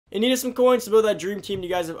And needed some coins to build that dream team you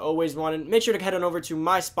guys have always wanted. Make sure to head on over to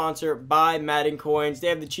my sponsor, Buy Madden Coins. They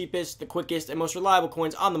have the cheapest, the quickest, and most reliable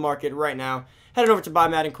coins on the market right now. Head on over to Buy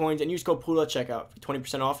Madden Coins and use code Poodle at checkout for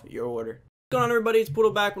 20% off your order. What's going on, everybody? It's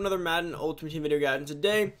Poodle back with another Madden Ultimate Team video, guys. And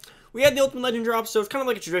today, we had the Ultimate Legend drop, so it's kind of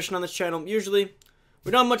like a tradition on this channel. Usually,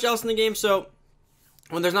 we don't have much else in the game, so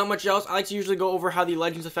when there's not much else, I like to usually go over how the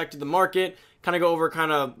Legends affected the market, kind of go over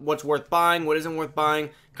kind of what's worth buying, what isn't worth buying,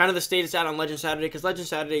 kind of the status out on Legend Saturday, because Legend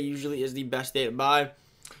Saturday usually is the best day to buy.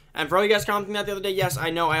 And for all you guys commenting that the other day, yes, I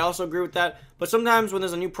know, I also agree with that, but sometimes when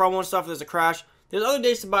there's a new promo and stuff, there's a crash, there's other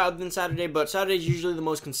days to buy other than Saturday, but Saturday is usually the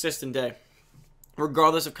most consistent day,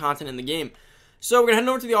 regardless of content in the game. So we're going to head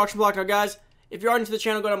over to the auction block now, guys. If you're new to the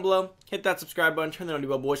channel, go down below, hit that subscribe button, turn that on,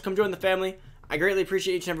 bell, boys. Come join the family. I greatly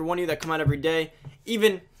appreciate each and every one of you that come out every day,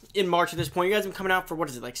 even in March at this point. You guys have been coming out for, what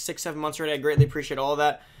is it, like 6-7 months already. I greatly appreciate all of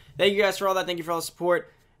that. Thank you guys for all that. Thank you for all the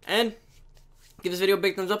support. And give this video a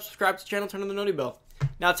big thumbs up, subscribe to the channel, turn on the noty bell.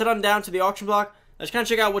 Now, let's head on down to the auction block. Let's kind of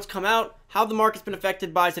check out what's come out, how the market's been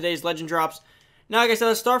affected by today's legend drops. Now, like I said,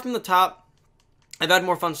 let's start from the top. I've had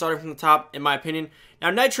more fun starting from the top, in my opinion. Now,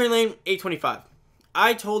 Night Train Lane, 825.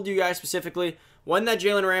 I told you guys specifically when that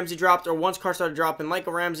Jalen Ramsey dropped, or once cards started dropping like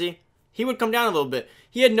a Ramsey, he would come down a little bit.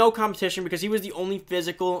 He had no competition because he was the only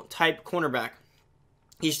physical type cornerback.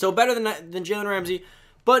 He's still better than Jalen Ramsey,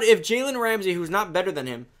 but if Jalen Ramsey, who's not better than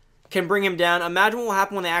him, can bring him down, imagine what will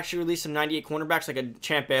happen when they actually release some 98 cornerbacks like a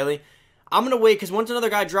Champ Bailey. I'm going to wait because once another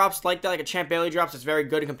guy drops like that, like a Champ Bailey drops, that's very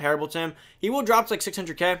good and comparable to him, he will drop to like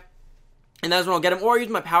 600K, and that's when I'll get him, or I'll use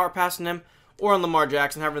my power pass on him, or on Lamar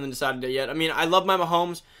Jackson. I haven't really decided it yet. I mean, I love my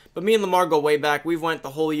Mahomes, but me and Lamar go way back. We've went the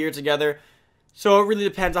whole year together. So it really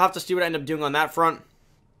depends. I'll have to see what I end up doing on that front.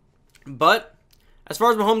 But as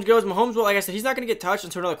far as Mahomes goes, Mahomes, well, like I said, he's not going to get touched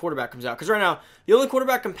until another quarterback comes out. Because right now, the only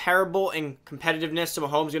quarterback comparable in competitiveness to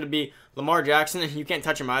Mahomes is going to be Lamar Jackson, and you can't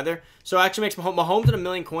touch him either. So it actually makes Mahomes at $1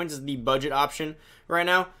 million coins is the budget option right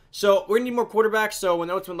now. So we're going to need more quarterbacks. So when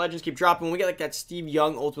the Ultimate Legends keep dropping, when we get like that Steve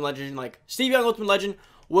Young Ultimate Legend, like Steve Young Ultimate Legend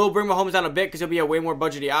will bring Mahomes down a bit because he'll be a way more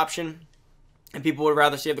budgety option. And people would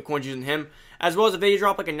rather save the coins using him. As well as if they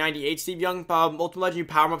drop like a 98 Steve Young Ultimate Legend, you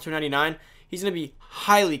power him up to a 99. He's going to be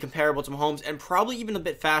highly comparable to Mahomes and probably even a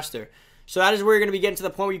bit faster. So that is where you're going to be getting to the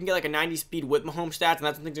point where you can get like a 90 speed with Mahomes stats. And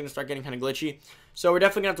that's when things are going to start getting kind of glitchy. So we're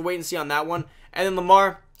definitely going to have to wait and see on that one. And then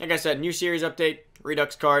Lamar, like I said, new series update,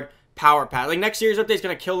 Redux card, power pass. Like next series update is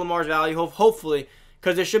going to kill Lamar's value, hopefully.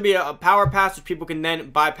 Because there should be a power pass which people can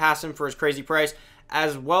then bypass him for his crazy price.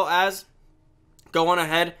 As well as go on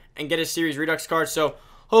ahead and get his series Redux card. So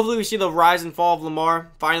hopefully we see the rise and fall of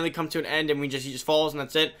Lamar finally come to an end, and he just falls and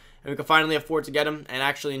that's it. And we can finally afford to get him and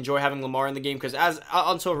actually enjoy having Lamar in the game. Because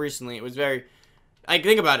until recently, it was very, like,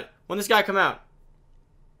 think about it. When this guy come out,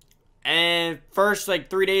 and first like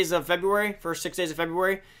 3 days of February, first 6 days of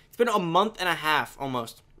February, it's been a month and a half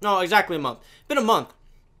almost. No, exactly a month. It's been a month,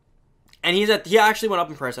 and he actually went up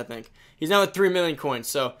in price. I think he's now at 3 million coins.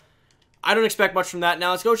 So I don't expect much from that.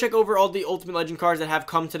 Now, let's go check over all the Ultimate Legend cards that have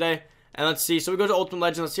come today. And let's see. So we go to Ultimate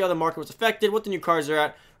Legend. Let's see how the market was affected, what the new cards are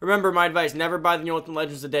at. Remember, my advice, never buy the new Ultimate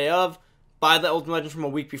Legends the day of. Buy the Ultimate Legends from a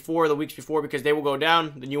week before, the weeks before, because they will go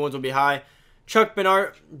down. The new ones will be high. Chuck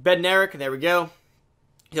Bednarik. There we go.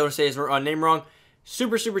 You don't want to say his name wrong.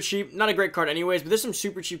 Super, super cheap. Not a great card anyways, but there's some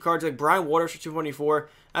super cheap cards like Brian Waters for 224.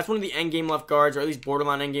 That's one of the endgame left guards, or at least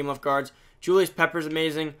borderline endgame left guards. Julius Pepper's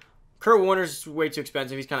amazing. Kurt Warner's way too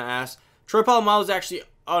expensive. He's kind of ass. Troy Polamalu's actually...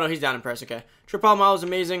 Oh, no, he's down in price. Okay. Troy Polamalu's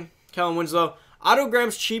amazing. Kellen Winslow.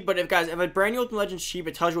 Autogram's cheap, but if a brand new Ultimate Legend's cheap,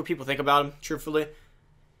 it tells you what people think about him, truthfully.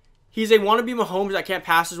 He's a wannabe Mahomes that can't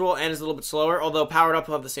pass as well and is a little bit slower, although powered up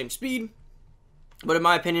will have the same speed. But in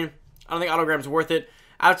my opinion, I don't think Autogram's worth it.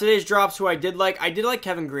 Out of today's drops, who I did like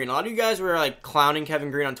Kevin Green. A lot of you guys were like clowning Kevin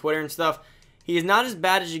Green on Twitter and stuff. He is not as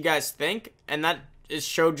bad as you guys think, and that is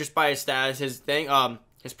showed just by his stats,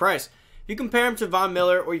 his price. If you compare him to Von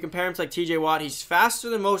Miller or you compare him to like TJ Watt, he's faster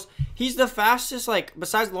than most. He's the fastest, like,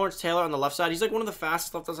 besides Lawrence Taylor on the left side, he's like one of the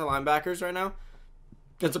fastest left outside linebackers right now.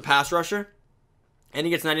 It's a pass rusher. And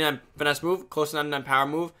he gets 99 finesse move, close to 99 power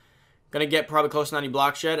move. Gonna get probably close to 90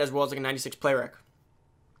 block shed, as well as like a 96 play rec.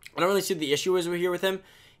 I don't really see the issue is here with him.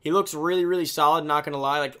 He looks really, really solid, not gonna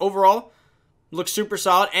lie. Like, overall, looks super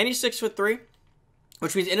solid. And he's 6'3",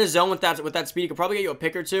 which means in a zone with that speed, he could probably get you a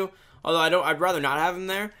pick or two. Although I'd rather not have him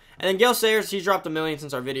there. And then Gale Sayers, he's dropped 1 million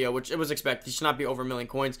since our video, which it was expected. He should not be over 1 million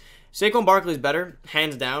coins. Saquon Barkley's better,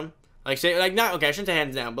 hands down. I shouldn't say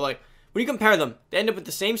hands down, but like when you compare them, they end up with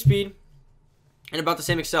the same speed and about the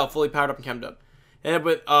same excel, fully powered up and chemed up. They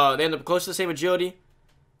end up close to the same agility.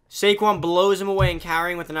 Saquon blows him away in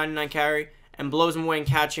carrying with a 99 carry, and blows him away in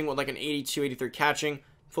catching with like an 82, 83 catching,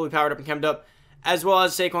 fully powered up and chemed up. as well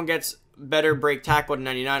as Saquon gets better break tackle to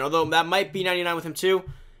 99, although that might be 99 with him too.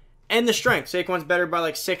 And the strength, Saquon's better by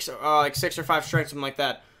like 6 or 5 strength, something like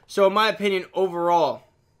that. So in my opinion, overall,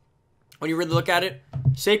 when you really look at it,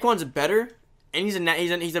 Saquon's better, and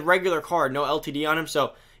he's a regular card, no LTD on him,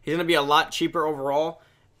 so he's gonna be a lot cheaper overall.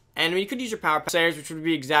 And I mean, you could use your power players, which would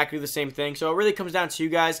be exactly the same thing. So it really comes down to you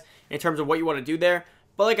guys in terms of what you want to do there.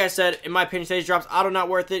 But like I said, in my opinion, today's drops, Otto not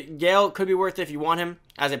worth it. Gale could be worth it if you want him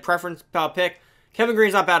as a preference pick. Kevin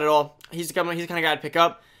Green's not bad at all. He's the kind of guy to pick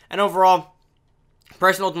up. And overall,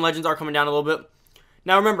 price and Ultimate Legends are coming down a little bit.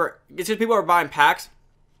 Now remember, it's because people are buying packs.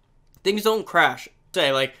 Things don't crash.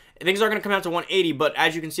 Say, like, things are going to come down to 180, but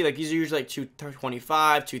as you can see, like, these are usually like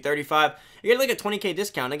 225, 235. You get like a 20K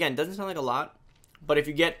discount. Again, doesn't sound like a lot. But if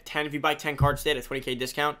you buy 10 cards today at a 20K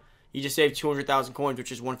discount, you just save 200,000 coins,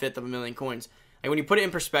 which is 1/5 of a million coins. Like, when you put it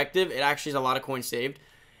in perspective, it actually is a lot of coins saved.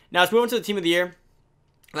 Now, let's move on to the Team of the Year.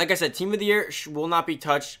 Like I said, Team of the Year will not be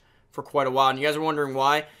touched for quite a while, and you guys are wondering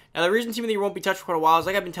why. Now, the reason Team of the Year won't be touched for quite a while is,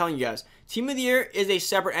 like I've been telling you guys, Team of the Year is a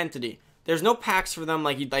separate entity. There's no packs for them,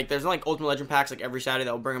 like there's no like Ultimate Legend packs like every Saturday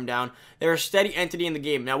that will bring them down. They're a steady entity in the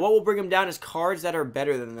game. Now, what will bring them down is cards that are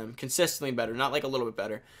better than them, consistently better, not like a little bit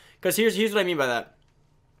better. Because here's what I mean by that.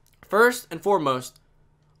 First and foremost,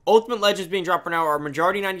 Ultimate Legends being dropped right now are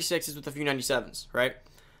majority 96s with a few 97s, right?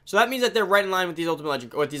 So that means that they're right in line with these Ultimate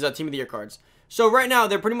Legend, with these Team of the Year cards. So right now,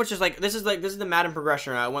 they're pretty much just like, this is the Madden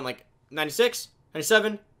progression. I went like 96,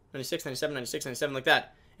 97, 96, 97, 96, 97, like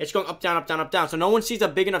that. It's going up, down, up, down, up, down. So no one sees a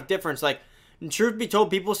big enough difference. Like, truth be told,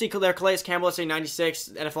 people see their Calais Campbell, let's say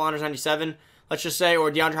 96, NFL Honors 97, let's just say, or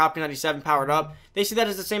DeAndre Hopkins 97 powered up. They see that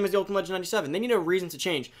as the same as the Ultimate Legend 97. They need a reason to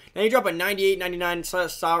change. Now you drop a 98, 99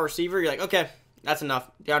 style receiver, you're like, okay, that's enough.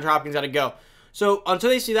 DeAndre Hopkins got to go. So until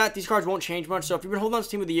they see that, these cards won't change much. So if you've been holding on to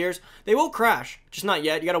Team of the Years, they will crash. Just not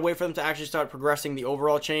yet. You got to wait for them to actually start progressing the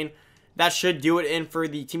overall chain. That should do it in for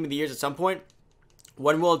the Team of the Years at some point.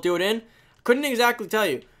 When will it do it in? Couldn't exactly tell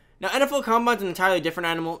you. Now, NFL Combine's an entirely different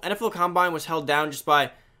animal. NFL Combine was held down just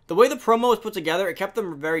by the way the promo was put together. It kept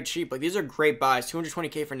them very cheap. Like, these are great buys.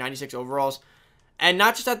 220K for 96 overalls. And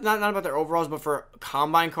not just that, not about their overalls, but for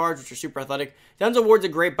Combine cards, which are super athletic. Denzel Ward's a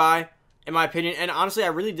great buy, in my opinion. And honestly, I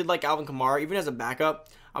really did like Alvin Kamara, even as a backup.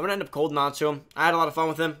 I'm going to end up holding on to him. I had a lot of fun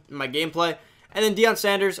with him in my gameplay. And then Deion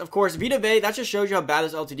Sanders, of course. Vita Vea, that just shows you how bad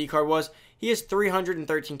this LTD card was. He is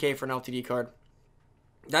 313K for an LTD card.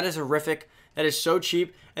 That is horrific. That is so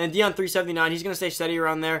cheap. And then Deion 379, he's going to stay steady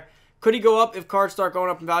around there. Could he go up if cards start going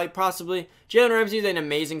up in value? Possibly. Jalen Ramsey is an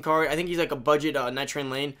amazing card. I think he's like a budget Night Train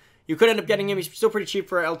Lane. You could end up getting him. He's still pretty cheap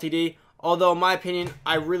for LTD. Although, in my opinion,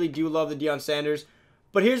 I really do love the Deion Sanders.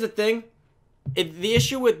 But here's the thing. The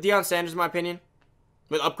issue with Deion Sanders, in my opinion,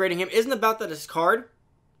 with upgrading him, isn't about that his card.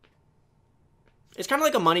 It's kind of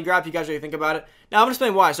like a money grab if you guys really think about it. Now, I'm going to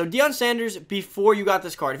explain why. So, Deion Sanders, before you got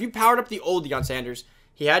this card, if you powered up the old Deion Sanders,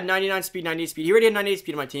 he had 99 speed, 98 speed. He already had 98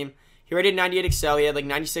 speed on my team. He already had 98 excel. He had like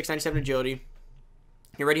 96, 97 agility.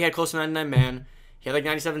 He already had close to 99 man. He had like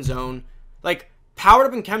 97 zone. Like, powered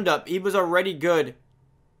up and chemmed up, he was already good.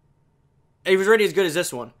 He was already as good as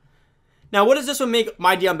this one. Now, what does this one make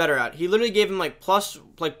my Deion better at? He literally gave him like plus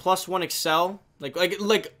 1 excel. Like,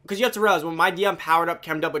 because you have to realize, when my Deion powered up,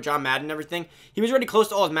 chemmed up with John Madden and everything, he was already close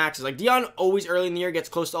to all his maxes. Like, Deion always early in the year gets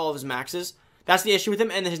close to all of his maxes. That's the issue with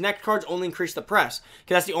him, and his next cards only increase the press,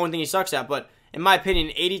 because that's the only thing he sucks at. But in my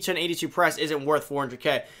opinion, 80 to an 82 press isn't worth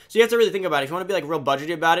 400K. So you have to really think about it. If you want to be like real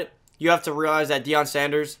budgety about it, you have to realize that Deion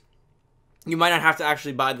Sanders, you might not have to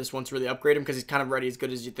actually buy this one to really upgrade him, because he's kind of already as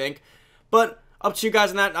good as you think. But up to you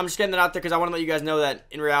guys on that. I'm just getting that out there because I want to let you guys know that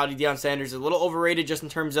in reality, Deion Sanders is a little overrated just in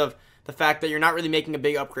terms of the fact that you're not really making a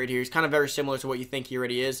big upgrade here. He's kind of very similar to what you think he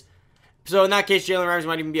already is. So in that case, Jalen Ramsey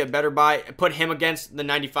might even be a better buy. Put him against the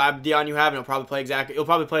 95 Deion you have, and he'll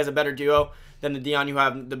probably play as a better duo than the Deion you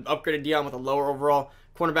have, the upgraded Deion with a lower overall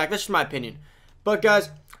cornerback. That's just my opinion. But guys,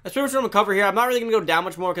 that's pretty much what I'm going to cover here. I'm not really going to go down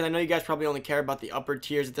much more because I know you guys probably only care about the upper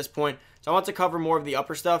tiers at this point. So I want to cover more of the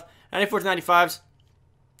upper stuff. 94 to 95s,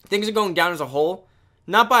 things are going down as a whole.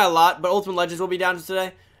 Not by a lot, but Ultimate Legends will be down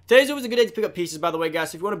today. Today's always a good day to pick up pieces, by the way,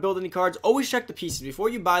 guys. So if you want to build any cards, always check the pieces. Before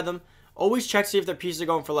you buy them, always check to see if their pieces are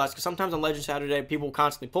going for less. Because sometimes on Legend Saturday, people will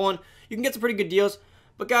constantly pulling. You can get some pretty good deals.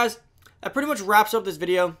 But guys, that pretty much wraps up this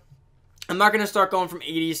video. I'm not going to start going from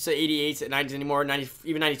 80s to 88s to 90s anymore,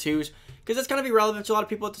 even 92s. Because that's kind of irrelevant to a lot of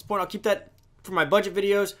people at this point. I'll keep that for my budget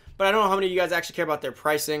videos. But I don't know how many of you guys actually care about their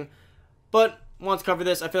pricing. But once cover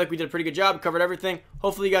this, I feel like we did a pretty good job. We covered everything.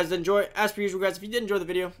 Hopefully you guys did enjoy. As per usual, guys, if you did enjoy the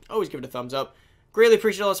video, always give it a thumbs up. Greatly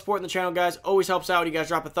appreciate all the support in the channel, guys. Always helps out when you guys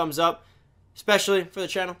drop a thumbs up, especially for the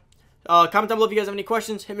channel. Comment down below if you guys have any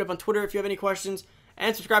questions. Hit me up on Twitter if you have any questions.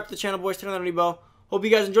 And subscribe to the channel, boys. Turn on that bell. Hope you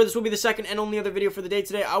guys enjoyed. This will be the second and only other video for the day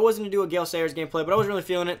today. I was going to do a Gale Sayers gameplay, but I wasn't really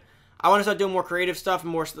feeling it. I want to start doing more creative stuff,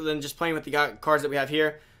 more than just playing with the cards that we have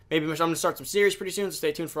here. Maybe I'm going to start some series pretty soon, so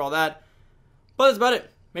stay tuned for all that. But that's about it.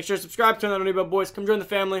 Make sure to subscribe, turn on the notification bell, boys. Come join the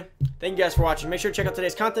family. Thank you guys for watching. Make sure to check out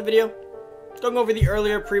today's content video. Just going over the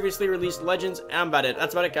previously released Legends, and about it.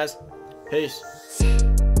 That's about it, guys. Peace.